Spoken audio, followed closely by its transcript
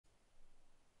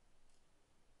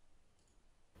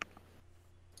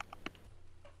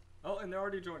and they're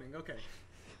already joining. Okay.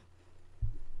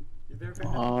 You there,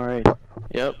 Panda? All right.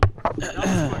 Yep. That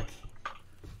was quick.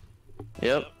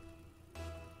 Yep.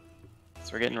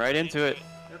 So we're getting right into it.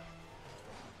 Yep.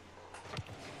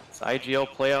 It's IGL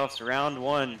playoffs round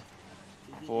 1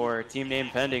 for team name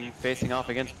pending, facing off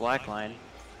against Blackline.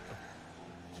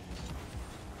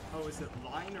 Oh, is it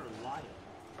line or lion?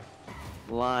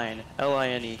 Line.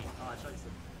 L-I-N-E. Oh, I thought you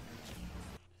said.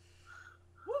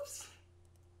 Whoops.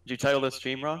 Did you title this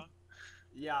stream wrong?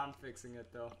 Yeah, I'm fixing it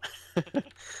though.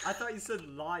 I thought you said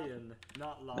lion,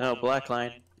 not lion. No,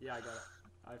 Blackline. Yeah, I got it.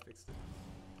 I fixed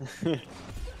it.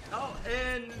 Oh,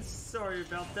 and sorry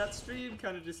about that. Stream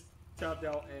kind of just tapped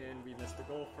out and we missed the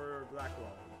goal for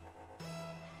Blackwell.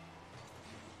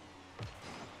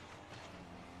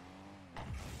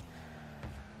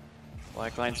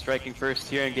 Blackline striking first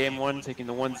here in game 1, taking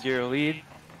the 1-0 lead.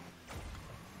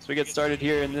 So we get started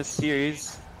here in this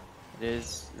series. It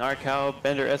is Narcal,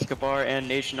 Bender Escobar, and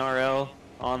Nation RL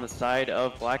on the side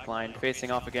of Blackline, facing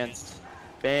off against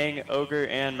Bang, Ogre,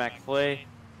 and McFlay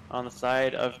on the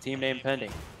side of team name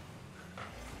pending.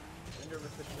 Bender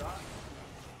with the shot.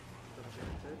 The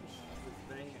advantage with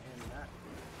Bang and Mac.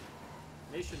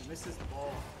 Nation misses the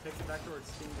ball, takes it back towards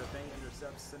team, but Bang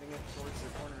intercepts, sending it towards the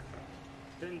corner.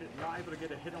 Bender not able to get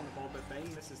a hit on the ball, but Bang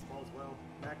misses the ball as well.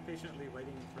 Mac patiently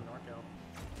waiting for Narcal.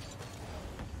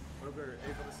 Ogre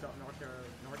able to stop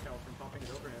Narcal from popping it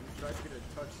over him. Tries to get a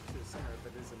touch to the center,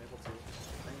 but isn't able to.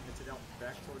 Bang hits it out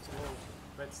back towards the goal,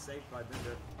 but saved by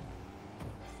Bender.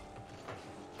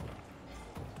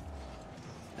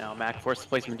 Now Mac forced to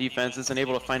play some defense, isn't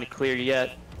able to find it clear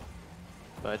yet,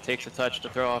 but takes a touch to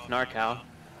throw off Narcal.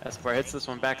 Escobar hits this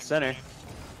one back center.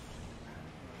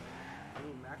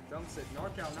 Ooh, Mac dumps it.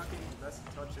 Narcal not getting the best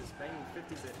touches. Bang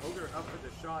 50s it. Ogre up for the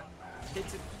shot.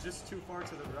 Hits it just too far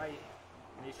to the right.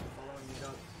 Nation following it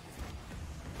up.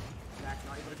 Mac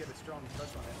not able to get a strong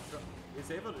touch on it. Is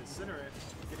able to center it,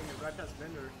 getting it right past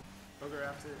Bender. Ogre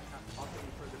after opting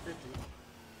for the 50.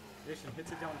 Nation hits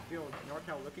it downfield.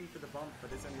 Narcal looking for the bump, but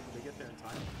isn't able to get there in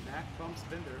time. Mac bumps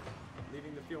Bender,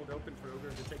 leaving the field open for Ogre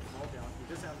to take the ball down. He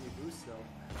doesn't have any boost though.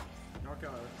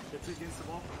 Narcal gets it against the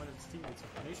ball from one of his teammates.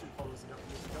 Nation follows it up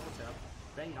with a double tap.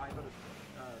 Bang not able to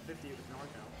 50 with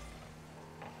Narcal.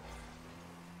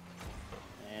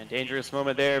 And dangerous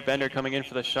moment there. Bender coming in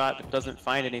for the shot, but doesn't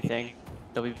find anything.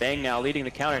 It'll be Bang now leading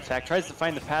the counterattack. Tries to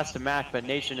find the pass to Mac, but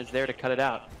Nation is there to cut it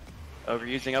out. Ogre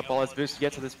using up all his boost to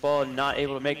get to this ball and not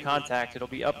able to make contact. It'll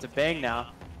be up to Bang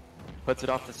now. Puts it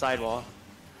off the sidewall.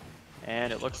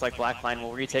 And it looks like Blackline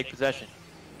will retake possession.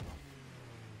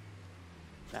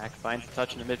 Mac finds a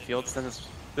touch in the midfield, sends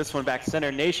this one back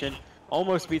center. Nation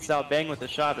almost beats out Bang with the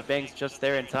shot, but Bang's just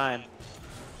there in time.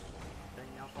 Bang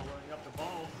now following up the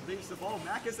ball. Leaves the ball.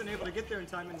 Mac isn't able to get there in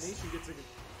time, and Nation gets a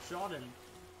shot in.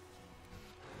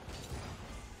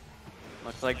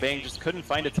 Looks like Bang just couldn't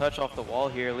find a touch off the wall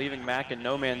here, leaving Mac in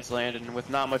no man's land, and with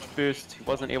not much boost, he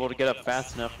wasn't able to get up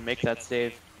fast enough to make that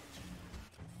save.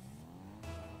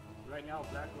 Right now,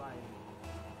 Blackline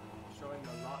showing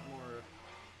a lot more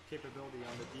capability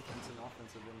on the defense and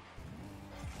offensive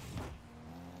end.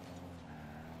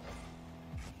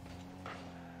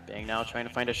 Bang now trying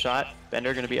to find a shot.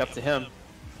 Bender going to be up to him.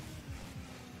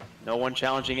 No one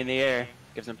challenging in the air.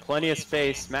 Gives him plenty of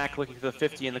space. Mac looking for the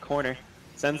 50 in the corner.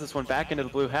 Sends this one back into the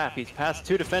blue half. He's past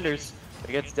 2 defenders,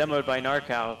 but gets demoed by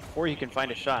Narcal before he can find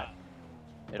a shot.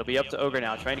 It'll be up to Ogre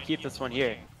now, trying to keep this one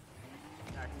here.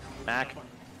 Mac.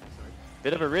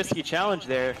 Bit of a risky challenge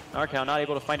there. Narcal not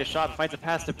able to find a shot, finds a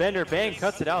pass to Bender. Bang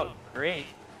cuts it out. Great.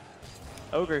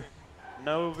 Ogre,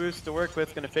 no boost to work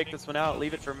with. Going to fake this one out.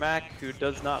 Leave it for Mac, who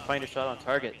does not find a shot on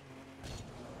target.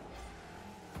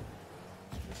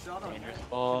 Dangerous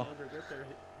ball.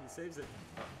 He saves it.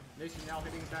 Nation now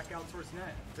hitting back out towards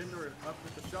net. Bender up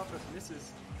with the shot, but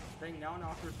misses. Bang now in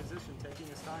awkward position, taking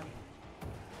his time.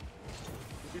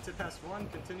 He gets it past one,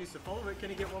 continues to follow it. Can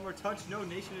he get one more touch? No,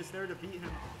 Nation is there to beat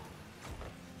him.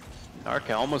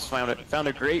 Narcal almost found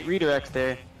a great redirect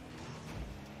there.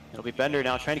 It'll be Bender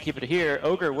now trying to keep it here.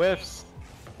 Ogre whiffs.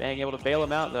 Bang able to bail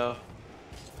him out though.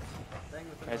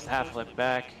 Tries to half flip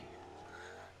back.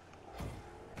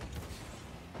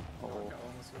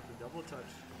 Almost with the double touch.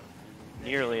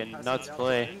 Nearly a nuts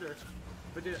play.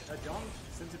 But Adong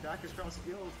sends it back across the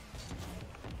field.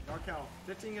 Narcal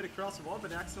 15 it across the wall,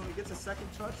 but accidentally gets a second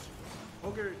touch.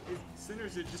 Ogre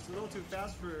centers it just a little too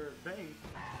fast for Bang.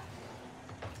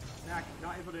 Mac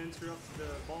not able to interrupt the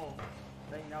ball.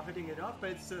 Bang now hitting it up,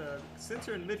 but it's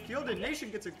center in midfield, and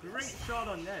Nation gets a great shot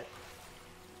on net.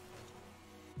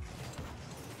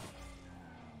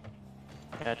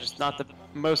 Yeah, just not the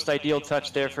most ideal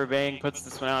touch there for Bang. Puts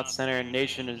this one out center, and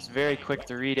Nation is very quick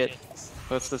to read it.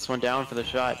 puts this one down for the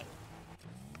shot.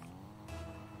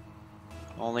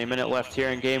 Only a minute left here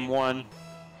in game one.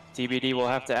 TBD will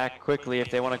have to act quickly if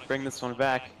they want to bring this one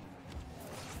back.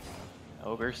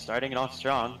 Ogre starting it off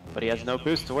strong, but he has no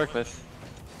boost to work with.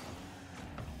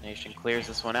 Nation clears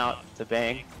this one out to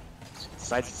Bang.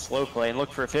 Decides to slow play and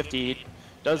look for a 50.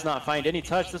 Does not find any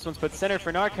touch. This one's put center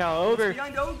for Narcal. Ogre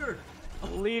behind Ogre.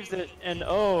 leaves it, and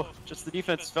oh, just the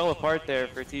defense fell apart there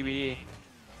for TBD.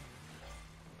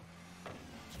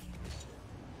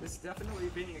 This definitely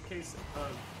being a case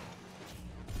of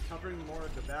covering more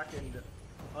of the back end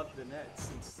of the net,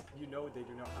 since you know they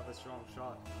do not have a strong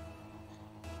shot.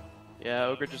 Yeah,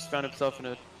 Ogre just found himself in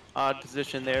an odd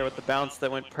position there with the bounce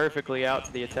that went perfectly out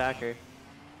to the attacker.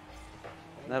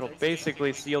 And that'll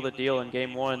basically seal the deal in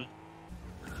game one.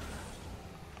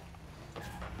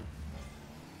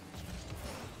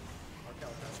 Narcal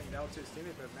passing it out to his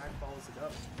teammate, but Mac follows it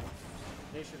up.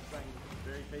 Nation playing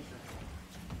very patient.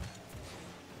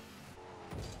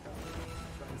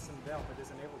 Trying to send it down, but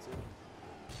isn't able to.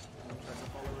 Tries to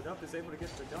follow it up, is able to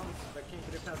get the dunk, but can't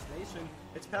get it past Nation.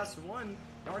 It's past one.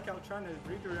 Narcal trying to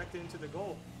redirect it into the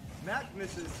goal. Mac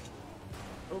misses.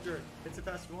 Ogre hits it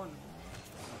past one.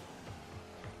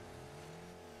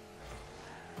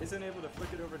 Isn't able to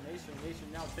flick it over Nation. Nation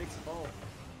now takes the ball.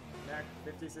 Mac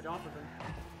 50s it off of him.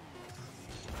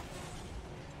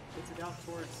 Hits it out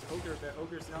towards Ogre, but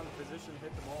Ogre's now in the position to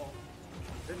hit the ball.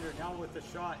 Bender now with the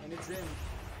shot, and it's in.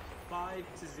 5-0.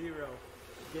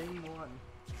 Game one.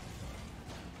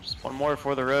 Just one more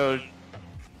for the road.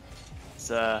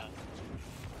 It's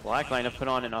Blackline have put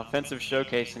on an offensive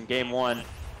showcase in game one.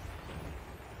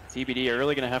 TBD are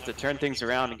really going to have to turn things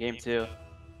around in game two.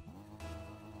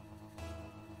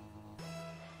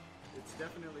 It's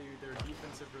definitely their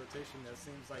defensive rotation that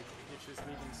seems like it's just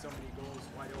leaving so many goals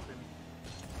wide open.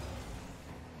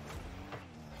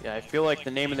 Yeah, I feel like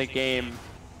the name of the game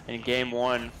in game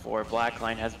one for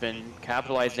Blackline has been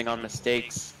capitalizing on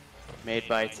mistakes made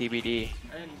by TBD.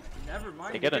 And never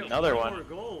mind, They get another one. More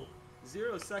goal.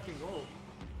 0-second goal.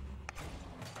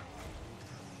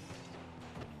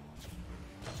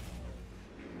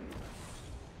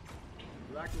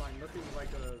 Blackline looking like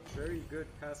a very good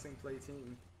passing play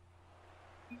team.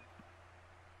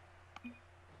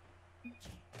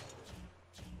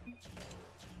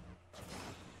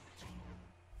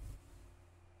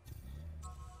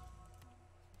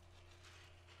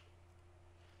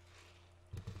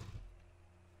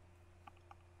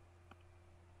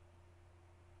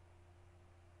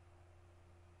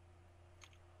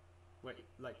 Wait,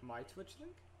 like my Twitch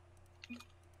link?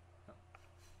 Oh.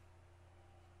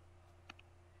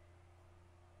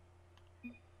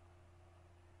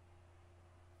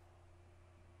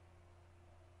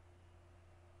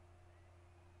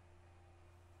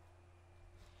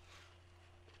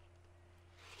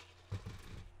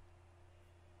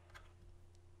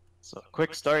 So a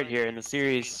quick start here in the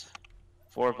series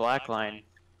for Blackline,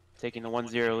 taking the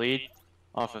 1-0 lead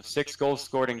off of 6 goals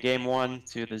scored in game one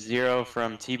to the 0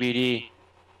 from TBD.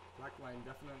 Blackline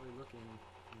definitely looking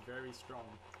very strong.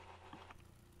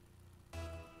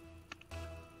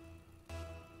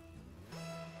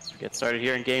 So we get started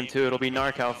here in game two. It'll be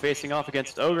Narcal facing off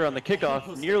against Ogre on the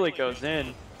kickoff. Nearly goes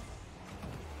in.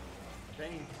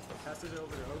 Bang passes it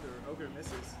over to Ogre. Ogre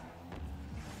misses.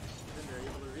 Then they're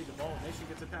able to read the ball. Nation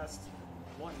gets it past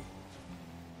one.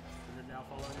 And they're now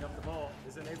following up the ball.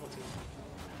 Isn't able to.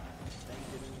 Bang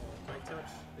getting the light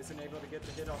touch. Isn't able to get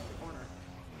the hit off the corner.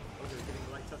 Ogre getting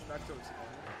the light touch back towards the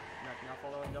corner. Now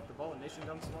following up the ball. Nation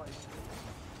dumps one.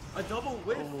 A double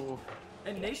whiff. Oh.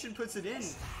 And Nation puts it in.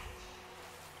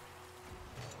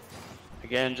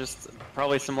 Again, just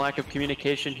probably some lack of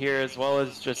communication here, as well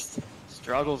as just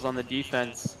struggles on the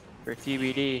defense for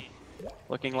TBD,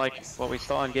 looking like what we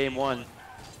saw in game one.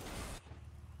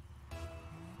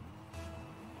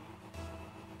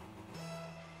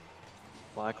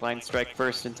 Blackline strike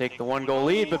first and take the 1-goal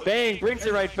lead, but Bang brings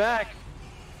it right back.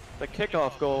 The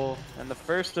kickoff goal and the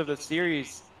first of the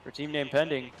series for team name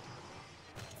pending.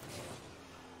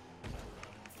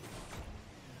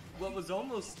 What was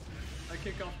almost a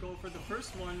kickoff goal for the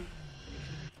first one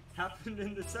happened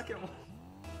in the second one.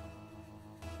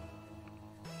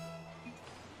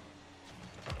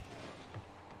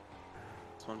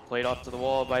 This one played off to the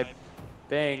wall by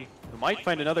Bang, who might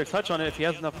find another touch on it if he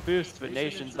has enough boost, but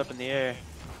Nation's up in the air.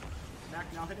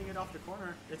 Mac now hitting it off the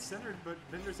corner. It's centered, but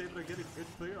Bender's able to get a good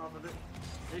clear off of it.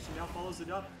 Nation now follows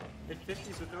it up. It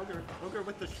 50s with Ogre. Ogre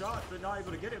with the shot, but not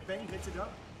able to get it. Bang hits it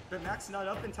up, but Mac's not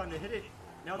up in time to hit it.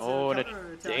 Now it's Oh, a and counter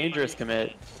a attack dangerous by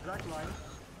commit. Blackline.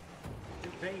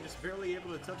 And Bang just barely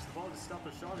able to touch the ball to stop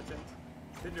a shot attempt.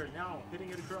 Bender now hitting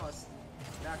it across.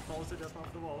 Mac follows it up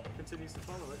off the wall, continues to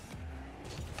follow it.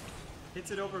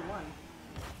 Hits it over one,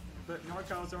 but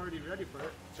NorCal's already ready for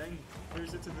it. Bang,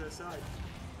 clears it to the side.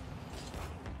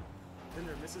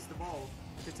 Bender misses the ball,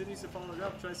 continues to follow it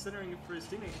up, tries centering it for his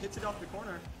teammate, hits it off the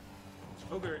corner.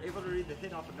 Ogre able to read the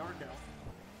hit off of NorCal.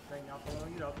 Bang, now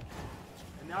following it up.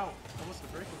 And now, almost a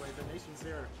breakaway, the Nation's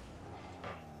there.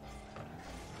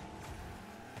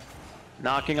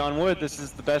 Knocking on wood, this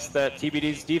is the best that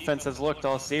TBD's defense has looked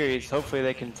all series. Hopefully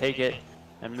they can take it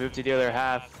and move to the other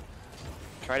half.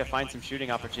 Try to find some shooting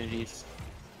opportunities.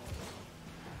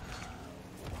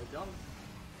 The dunk.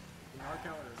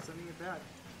 NorCal is sending it back.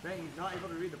 Bang, not able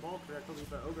to read the ball correctly,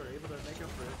 but Ogre able to make up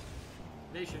for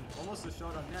it. Nation, almost a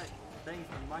shot on net. Bang,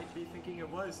 might be thinking it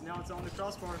was. Now it's on the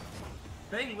crossbar.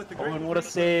 Bang with the great and what a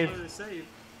save.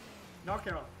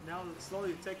 Knockout, now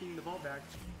slowly taking the ball back,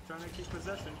 trying to keep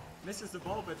possession. Misses the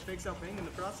ball, but fakes out Bang in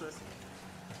the process.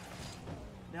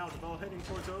 Now the ball heading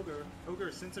towards Ogre.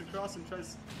 Ogre sends it across and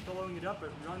tries following it up, but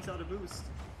runs out of boost.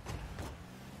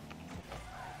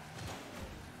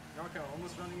 Knockout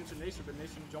almost running into Nation, but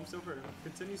Nation jumps over him,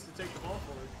 continues to take the ball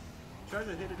forward. Tries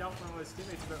to hit it out from his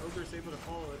teammates, but Ogre's able to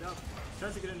follow it up.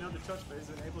 Tries to get another touch, but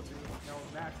isn't able to. Now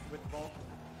Mac with the ball.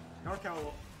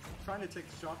 NorCal trying to take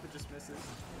the shot, but just misses.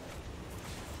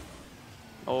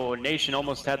 Oh, Nation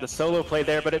almost had the solo play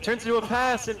there, but it turns into a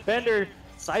pass, and Bender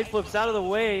side flips out of the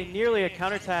way. Nearly a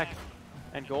counterattack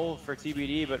and goal for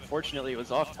TBD, but fortunately it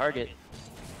was off target.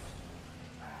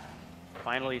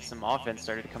 Finally, some offense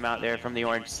started to come out there from the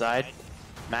orange side.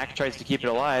 Mac tries to keep it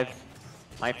alive.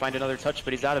 Might find another touch,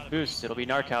 but he's out of boost. It'll be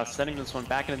Narcos sending this one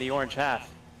back into the orange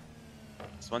half.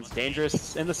 This one's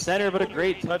dangerous in the center, but a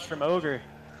great touch from Ogre.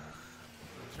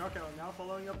 Knockout now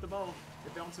following up the ball.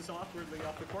 It bounces awkwardly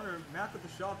off the corner. Mac with the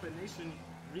shot, but Nation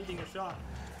reading a shot.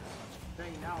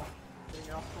 Bang now. Getting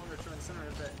it off the corner, trying to center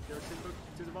it, but they're too quick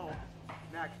to the ball.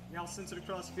 Mac now sends it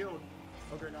across field.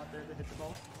 Ogre not there to hit the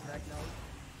ball. Mac now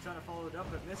trying to follow it up,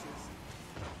 but misses.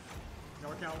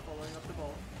 NorCal following up the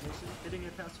ball. Nation hitting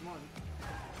it past one.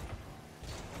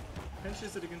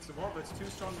 Pinches it against the wall, but it's too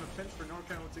strong of a pinch for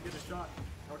NorCal to get a shot.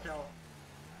 NorCal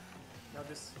now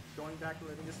just going back and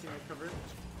letting his teammate cover it.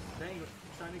 Bang,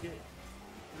 trying to get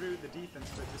through the defense,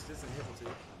 but just isn't able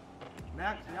to.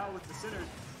 Mac now with the center,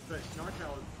 but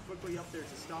NorCal quickly up there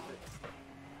to stop it.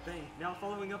 Bang, now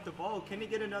following up the ball. Can he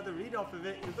get another read off of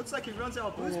it? It looks like he runs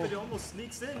out of boost, but it almost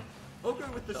sneaks in. Ogre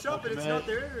with the shot, but it's not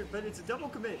there, but it's a double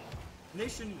commit.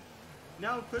 Nation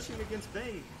now pushing against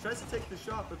Bang. Tries to take the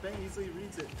shot, but Bang easily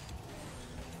reads it.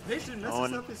 Nation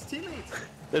messes up his teammates.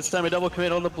 This time a double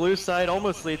commit on the blue side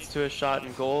almost leads to a shot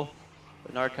and goal.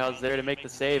 But Narcos there to make the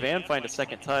save and find a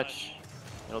second touch.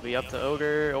 It'll be up to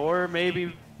Ogre or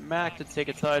maybe Mac to take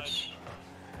a touch.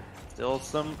 Still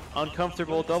some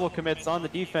uncomfortable double commits on the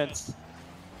defense.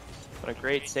 But a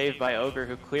great save by Ogre,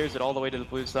 who clears it all the way to the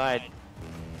blue side.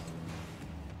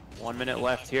 1 minute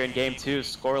left here in game 2.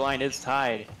 Scoreline is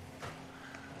tied.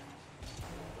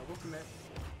 Double commit.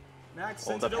 Max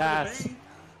sends it over to Bang.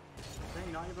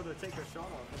 Bang not able to take a shot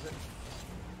off of it.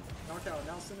 Knockout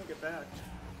now sending it back.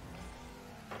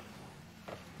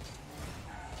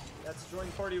 That's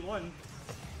joint party 1.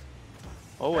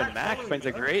 Oh, and Mac finds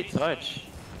a great touch.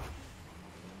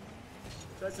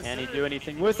 Can he do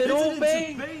anything with it? Oh,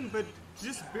 Bang! Bang, but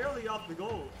just barely off the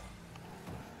goal.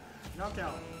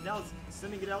 Knockout. Now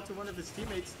sending it out to one of his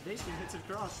teammates. Nation hits it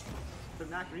across, but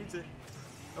Mac reads it.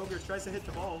 Ogre tries to hit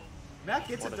the ball. Mac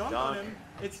gets a dunk on him.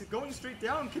 It's going straight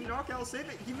down. Can Knockout save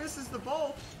it? He misses the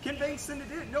ball. Can Bang send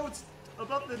it in? No, it's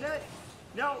above the net.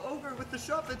 Now Ogre with the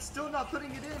shot, but still not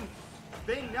putting it in.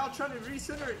 Bang now trying to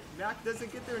recenter it. Mac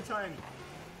doesn't get there in time.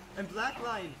 And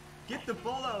Blackline get the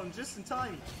ball out just in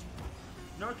time.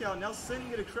 Knockout now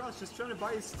sending it across, just trying to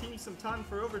buy his team some time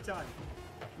for overtime.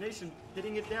 Nation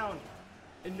hitting it down,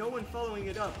 and no one following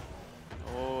it up.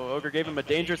 Oh, Ogre gave him a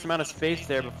dangerous amount of space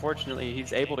there, but fortunately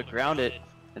he's able to ground it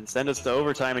and send us to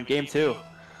overtime in game 2.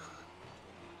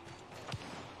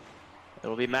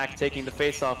 It'll be Mac taking the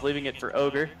face-off, leaving it for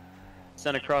Ogre.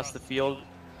 Sent across the field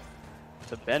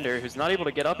to Bender, who's not able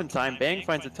to get up in time. Bang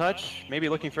finds a touch, maybe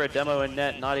looking for a demo in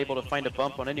net, not able to find a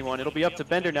bump on anyone. It'll be up to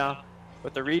Bender now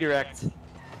with the redirect.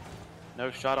 No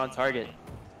shot on target.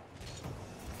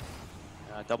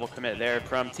 Double commit there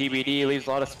from TBD, leaves a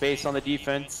lot of space on the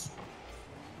defense.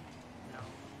 Now,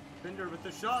 Bender with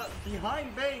the shot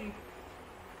behind Bang.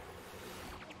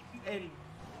 And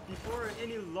before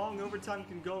any long overtime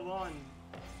can go on,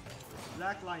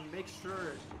 Blackline makes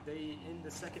sure they end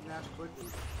the second match quickly.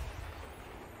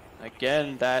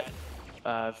 Again, that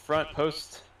front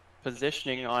post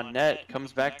positioning on net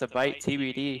comes back to bite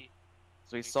TBD.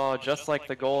 As we saw, just like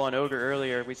the goal on Ogre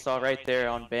earlier, we saw right there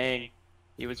on Bang,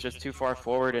 He was just too far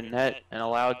forward in net and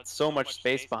allowed so much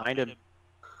space behind him.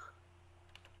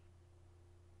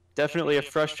 Definitely a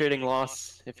frustrating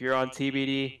loss if you're on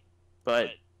TBD,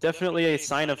 but definitely a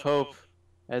sign of hope,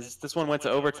 as this one went to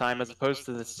overtime as opposed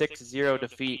to the 6-0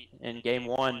 defeat in Game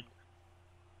 1.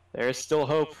 There is still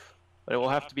hope, but it will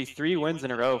have to be 3 wins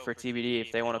in a row for TBD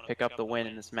if they want to pick up the win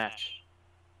in this match.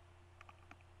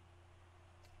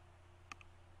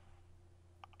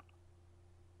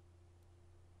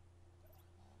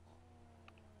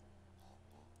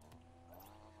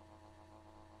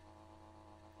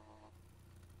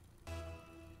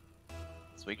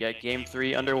 So we get Game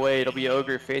 3 underway. It'll be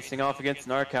Ogre facing off against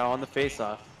Narcow on the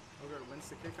face-off. Ogre wins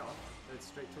the kickoff. It's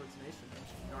straight towards Nation.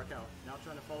 Narcow now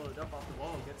trying to follow it up off the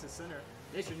wall. Gets his center.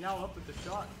 Nation now up with the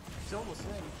shot. It's almost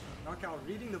in. Narcow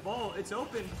reading the ball. It's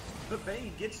open. But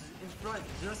Bang gets in front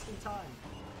just in time.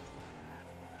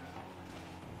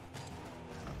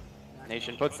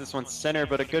 Nation puts this one center,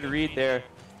 but a good read there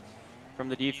from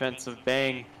the defense of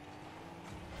Bang.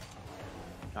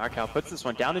 Narcow puts this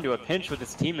one down into a pinch with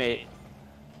his teammate.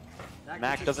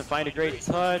 Mac doesn't find a great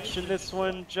touch, and this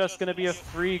one just going to be a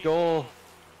free goal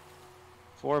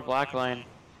for Blackline.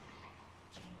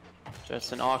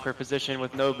 Just an awkward position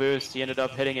with no boost. He ended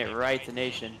up hitting it right to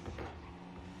Nation.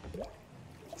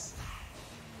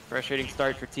 Frustrating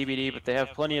start for TBD, but they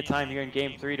have plenty of time here in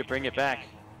Game 3 to bring it back.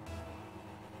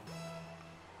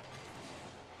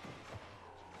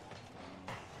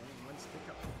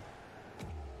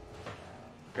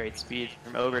 Great speed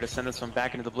from Ogre to send this one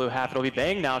back into the blue half. It'll be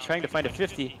Bang now, trying to find a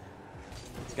 50.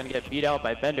 He's going to get beat out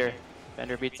by Bender.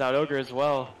 Bender beats out Ogre as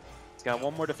well. He's got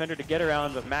one more defender to get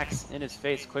around, but Mac's in his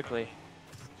face quickly.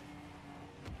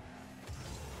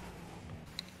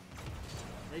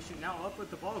 Nation now up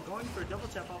with the ball, going for a double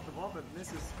tap off the ball, but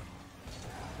misses.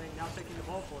 Bang now taking the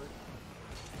ball for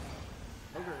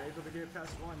it. Ogre able to get it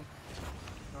past one.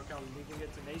 Narcow leaving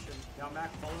it to Nation. Now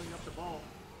Mac following up the ball.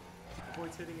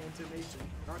 Avoids hitting it into Nation.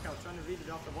 Narcow trying to read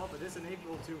it off the wall, but isn't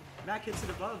able to. Mac hits it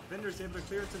above. Bender's able to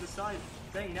clear it to the side.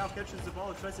 Bang now catches the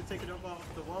ball, tries to take it up off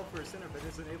the wall for a center, but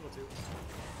isn't able to.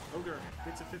 Ogre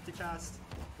gets a 50 past,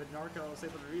 but Narcow is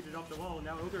able to read it off the wall.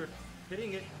 Now Ogre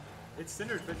hitting it. It's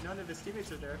centered, but none of his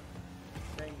teammates are there.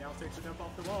 Bang now takes it up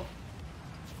off the wall.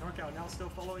 Narcow now still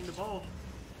following the ball.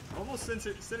 Almost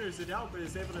centers it out, but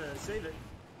is able to save it.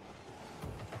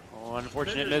 Oh,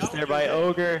 unfortunate miss there by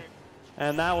Ogre.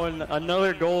 And that one,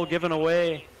 another goal given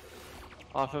away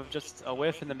off of just a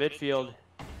whiff in the midfield.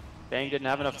 Bang didn't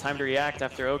have enough time to react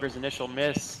after Ogre's initial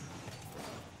miss.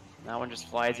 That one just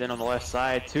flies in on the left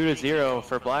side. 2-0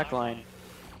 for Blackline.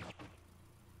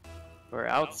 We're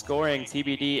outscoring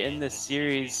TBD in this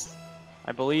series,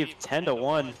 I believe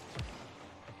 10-1.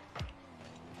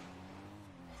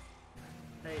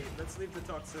 Hey, let's leave the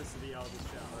toxicity out of this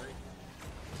chat, right?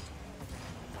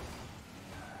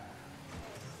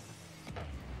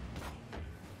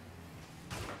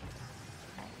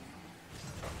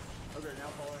 Ogre now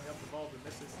following up the ball, but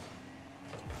misses.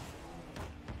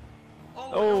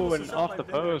 Oh, and off the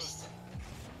post.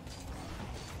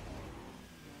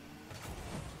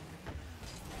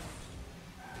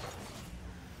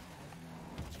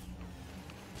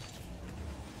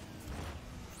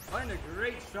 Find a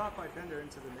great shot by Bender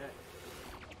into the net.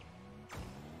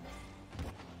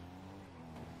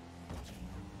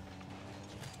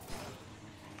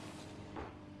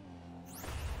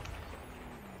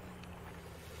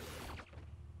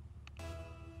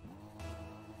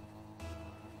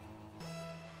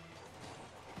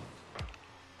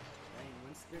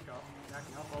 Kickoff. Mac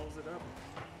now follows it up.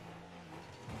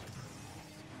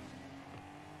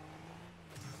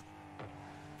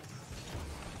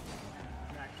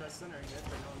 Mac tries centering it,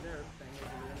 but no one there. Bang able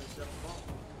to intercept the ball.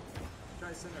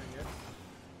 Tries centering it.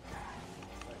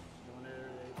 But no one there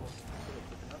able to get it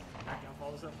quick enough. Mac now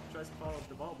follows up, tries to follow up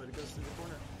the ball, but it goes through the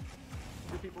corner.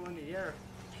 Two people in the air.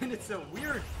 And it's a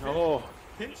weird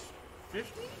pinch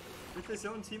 50 with his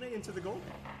own teammate into the goal.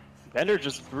 Bender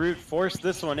just brute forced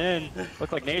this one in.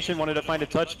 Looked like Nation wanted to find a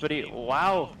touch, but he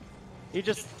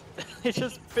just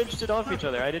pinched it off each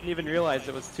other. I didn't even realize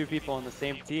it was two people on the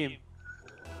same team.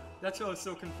 That's why I was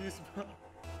so confused about.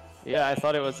 Yeah, I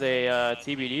thought it was a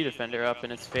TBD defender up in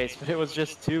his face, but it was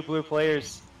just two blue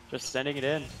players just sending it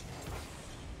in.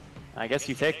 I guess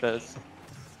you take those.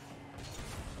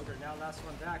 Okay, now last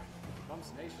one back.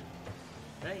 Bumps Nation.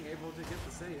 Bang able to get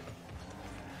the save.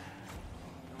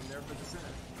 Going there for the center.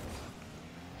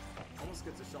 Almost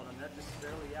gets a shot on that, just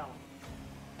barely out.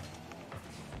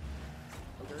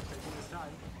 Ogre taking his time.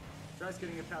 Tries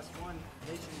getting it past one.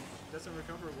 Nation doesn't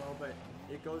recover well, but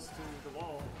it goes to the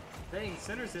wall. Bang,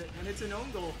 centers it, and it's an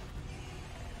own goal.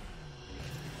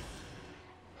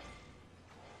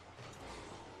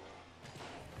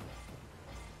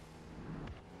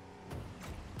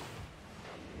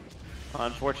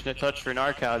 Unfortunate touch for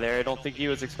Narcow there. I don't think he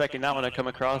was expecting that one to come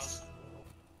across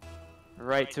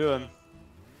right to him.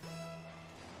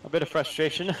 A bit of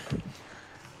frustration,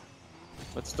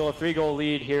 but still a 3-goal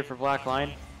lead here for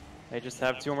Blackline. They just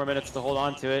have 2 more minutes to hold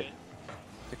on to it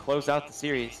to close out the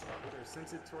series. They're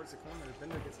sends it towards the corner.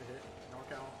 Bender gets a hit.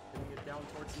 Narcow hitting it down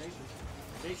towards Nation.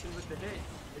 Nation with the hit.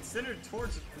 It's centered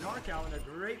towards Narcow in a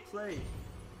great play.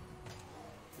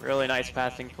 Really nice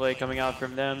passing play coming out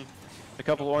from them. A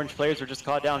couple orange players were just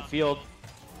caught downfield,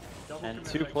 and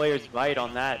 2 players bite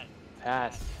on that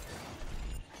pass.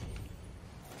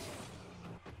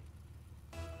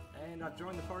 And I've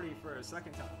joined the party for a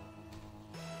second time.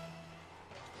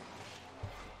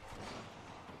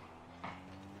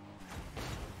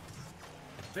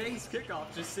 Bang's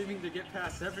kickoff just seeming to get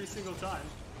past every single time.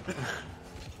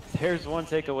 There's one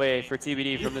takeaway for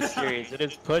TBD from this series. It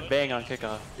is put Bang on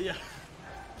kickoff. Yeah.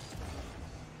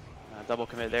 Double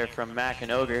commit there from Mac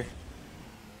and Ogre.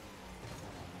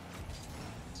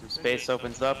 Some space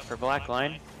opens up for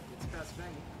Blackline. Gets past Bang.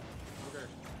 Ogre.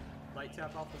 Light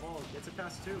tap off the ball. Gets it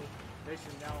past 2.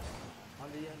 Nation now on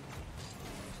the end.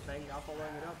 Bang now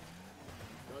following it up.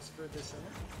 Goes for the center.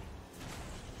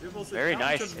 Dribbles it Very down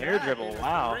nice to air Matt, dribble. and a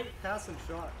Wow. Great pass and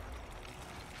shot.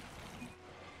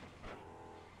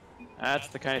 That's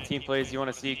the kind of team plays you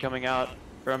want to see coming out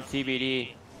from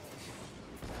TBD.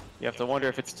 You have to wonder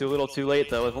if it's too little too late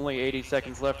though, with only 80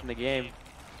 seconds left in the game.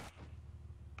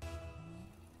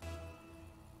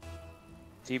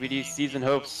 TBD's season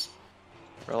hopes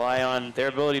rely on their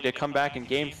ability to come back in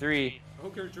Game 3.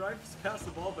 Ogre drives past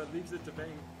the ball but leaves it to Bang.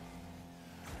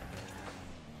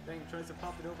 Bang tries to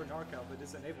pop it over Narcow but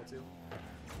isn't able to.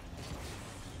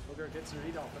 Ogre gets a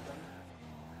read off of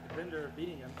them. Bender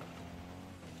beating him.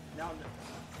 Now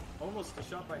almost a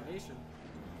shot by Nation.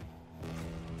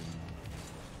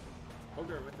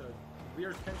 Ogre with a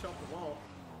weird pinch off the wall.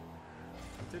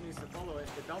 Continues to follow it.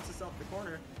 It bounces off the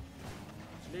corner.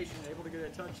 Nation able to get a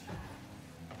touch.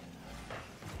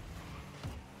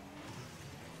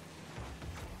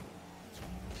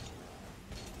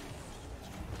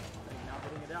 And now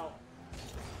hitting it out.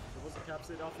 Dribbles caps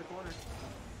it off the corner.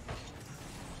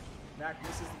 Mac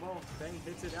misses the ball. Bang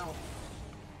hits it out.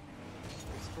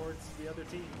 It's towards the other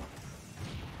team.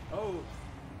 Oh!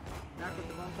 Mac with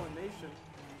the bump on Nation.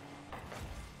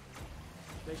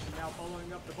 Nation now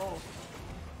following up the ball.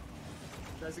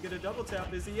 Tries to get a double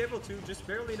tap. Is he able to? Just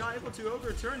barely not able to.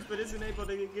 Ogre turns but isn't able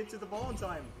to get to the ball in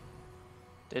time.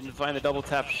 Didn't find the double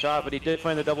tap shot, but he did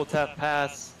find the double tap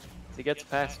pass. He gets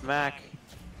past Mac.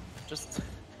 Just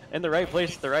in the right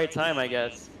place at the right time, I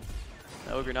guess.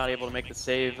 Ogre not able to make the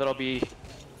save. That'll be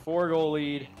 4-goal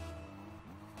lead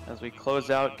as we close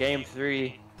out Game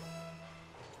 3.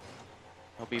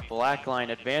 It'll be Blackline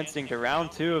advancing to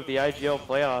round 2 of the IGL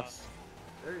playoffs.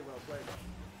 Very well played.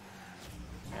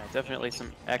 Yeah, definitely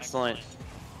some excellent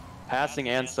passing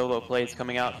and solo plays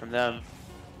coming out from them.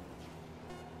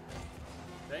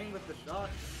 Bang with the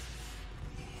shot.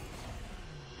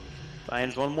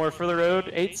 Finds one more for the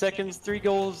road. 8 seconds, 3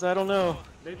 goals. I don't know.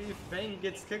 Maybe if Bang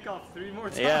gets kickoff 3 more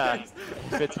times. Yeah,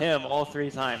 if it's him all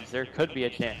 3 times, there could be a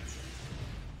chance.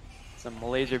 Some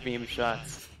laser beam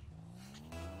shots.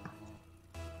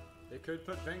 They could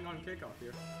put Bang on kickoff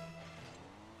here.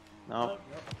 No,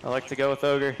 I like to go with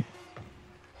Ogre.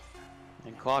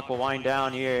 And clock will wind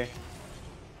down here.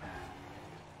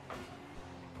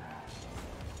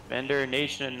 Bender,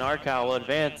 Nation, and Narcow will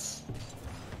advance.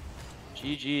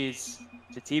 GG's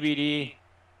to TBD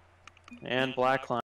and Blackline.